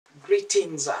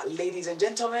Greetings, ladies and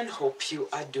gentlemen. Hope you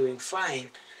are doing fine.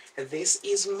 This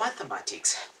is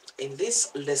mathematics. In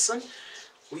this lesson,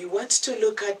 we want to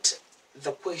look at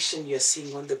the question you're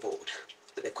seeing on the board.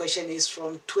 The question is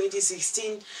from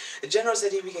 2016 General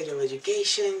Certificate of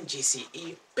Education,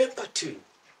 Gce Paper 2,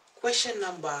 question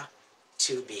number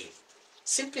 2B.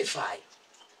 Simplify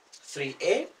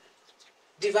 3a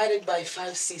divided by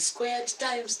 5c squared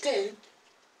times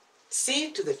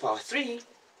 10c to the power 3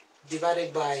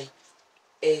 divided by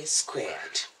a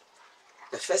squared.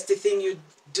 The first thing you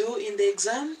do in the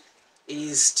exam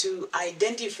is to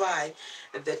identify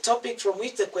the topic from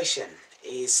which the question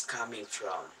is coming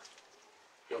from.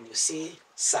 When you see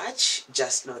such,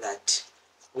 just know that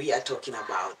we are talking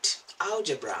about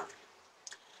algebra.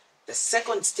 The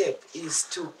second step is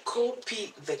to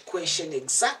copy the question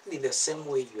exactly the same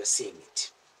way you are seeing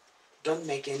it. Don't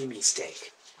make any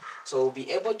mistake. So we'll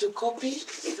be able to copy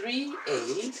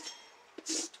 3a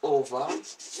over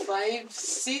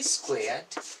 5c squared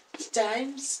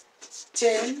times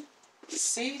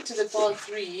 10c to the power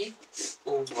 3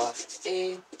 over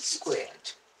a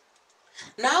squared.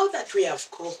 Now that we have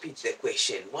copied the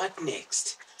question, what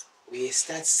next? We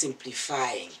start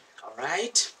simplifying,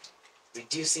 alright?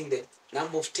 Reducing the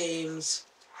number of terms,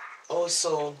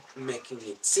 also making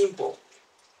it simple.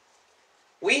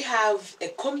 We have a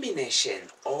combination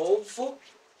of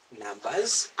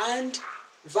numbers and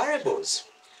variables.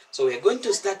 So we're going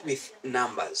to start with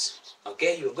numbers.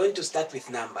 Okay, you're going to start with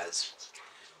numbers.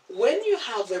 When you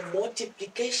have a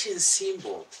multiplication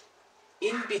symbol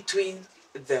in between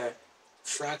the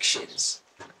fractions,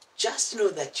 just know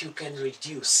that you can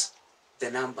reduce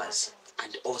the numbers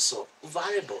and also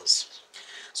variables.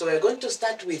 So we're going to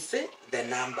start with the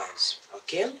numbers.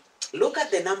 Okay, look at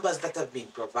the numbers that have been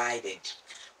provided.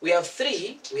 We have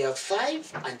 3, we have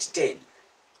 5 and 10.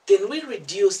 Can we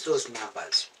reduce those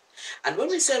numbers? And when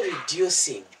we say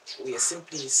reducing, we are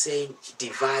simply saying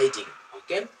dividing,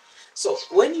 okay? So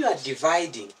when you are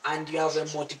dividing and you have a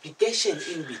multiplication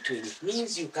in between, it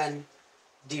means you can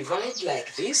divide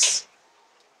like this,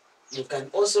 you can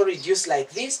also reduce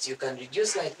like this, you can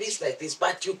reduce like this,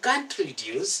 but you can't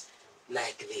reduce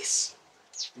like this.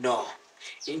 No.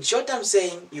 In short, I'm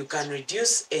saying you can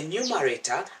reduce a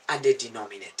numerator and a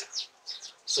denominator.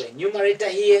 So a numerator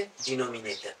here,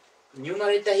 denominator.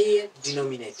 Numerator here,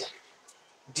 denominator.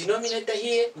 Denominator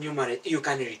here, numerator. You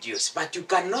can reduce, but you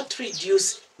cannot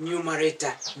reduce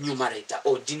numerator, numerator,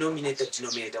 or denominator,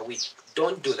 denominator. We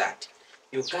don't do that.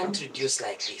 You can't reduce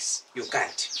like this. You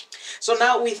can't. So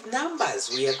now with numbers,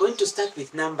 we are going to start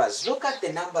with numbers. Look at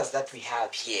the numbers that we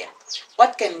have here.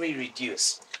 What can we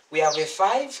reduce? We have a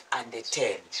 5 and a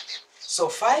 10. So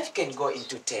 5 can go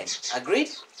into 10.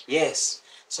 Agreed? Yes.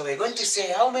 So we're going to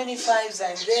say how many 5s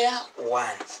are in there? 1.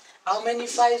 How many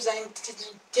 5s are in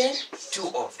 10? 2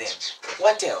 of them.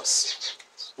 What else?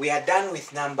 We are done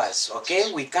with numbers,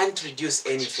 okay? We can't reduce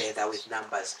any further with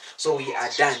numbers. So we are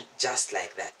done just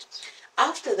like that.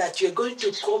 After that, you're going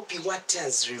to copy what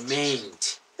has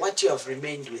remained. What you have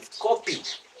remained with, copy.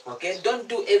 Okay? Don't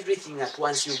do everything at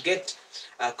once. You get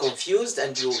confused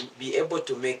and you'll be able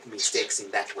to make mistakes in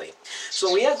that way.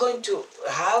 So we are going to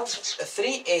have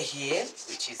 3a here,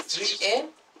 which is 3a,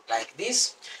 like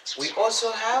this. We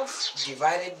also have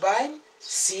divided by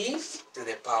c to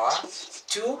the power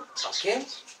 2, okay?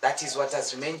 That is what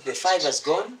has remained. The 5 has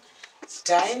gone.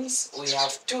 Times, we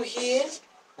have 2 here.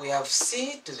 We have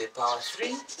c to the power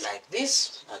 3, like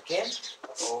this, okay?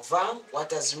 Over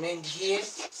what has remained here,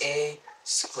 a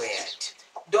squared.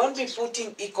 Don't be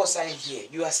putting equal sign here.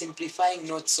 You are simplifying,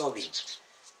 not solving.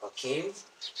 Okay?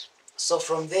 So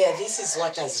from there, this is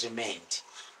what has remained.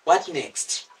 What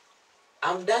next?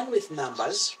 I'm done with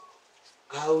numbers.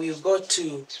 I will go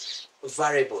to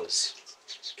variables.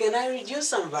 Can I reduce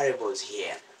some variables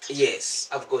here? Yes.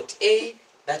 I've got a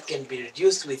that can be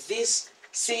reduced with this.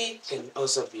 C can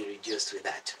also be reduced with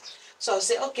that. So I'll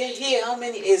say, okay, here, how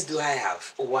many a's do I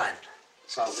have? 1.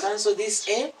 So I'll cancel this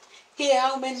a. Here,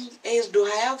 how many a's do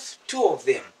I have? 2 of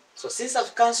them. So since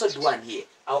I've cancelled 1 here,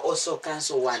 I'll also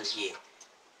cancel 1 here.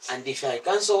 And if I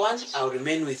cancel 1, I'll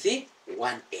remain with the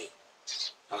 1a.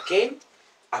 Okay?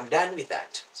 I'm done with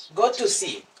that. Go to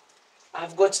C.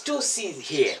 I've got 2 c's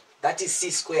here. That is c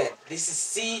squared. This is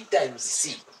c times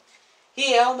c.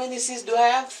 Here, how many c's do I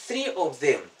have? 3 of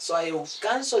them. So I will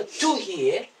cancel 2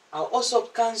 here. I'll also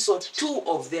cancel 2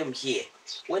 of them here.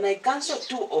 When I cancel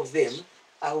 2 of them,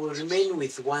 I will remain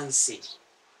with 1c.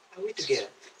 Are we together?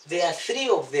 There are 3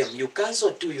 of them. You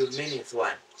cancel 2, you remain with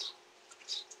 1.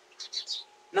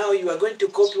 Now you are going to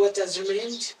copy what has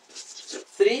remained.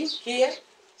 3 here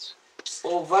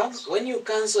over, when you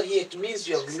cancel here, it means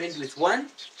you have remained with 1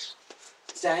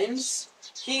 times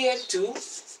here 2,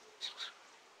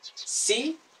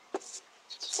 C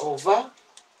over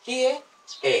here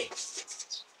A.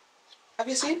 Have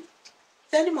you seen?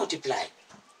 Then multiply.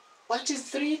 What is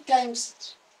 3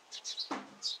 times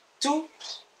 2?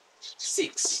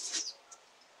 6.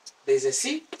 There's a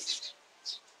C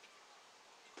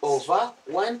over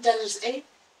 1 times A,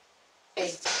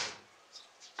 8.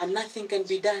 And nothing can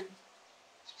be done.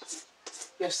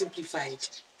 We have simplified.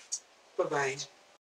 Bye-bye.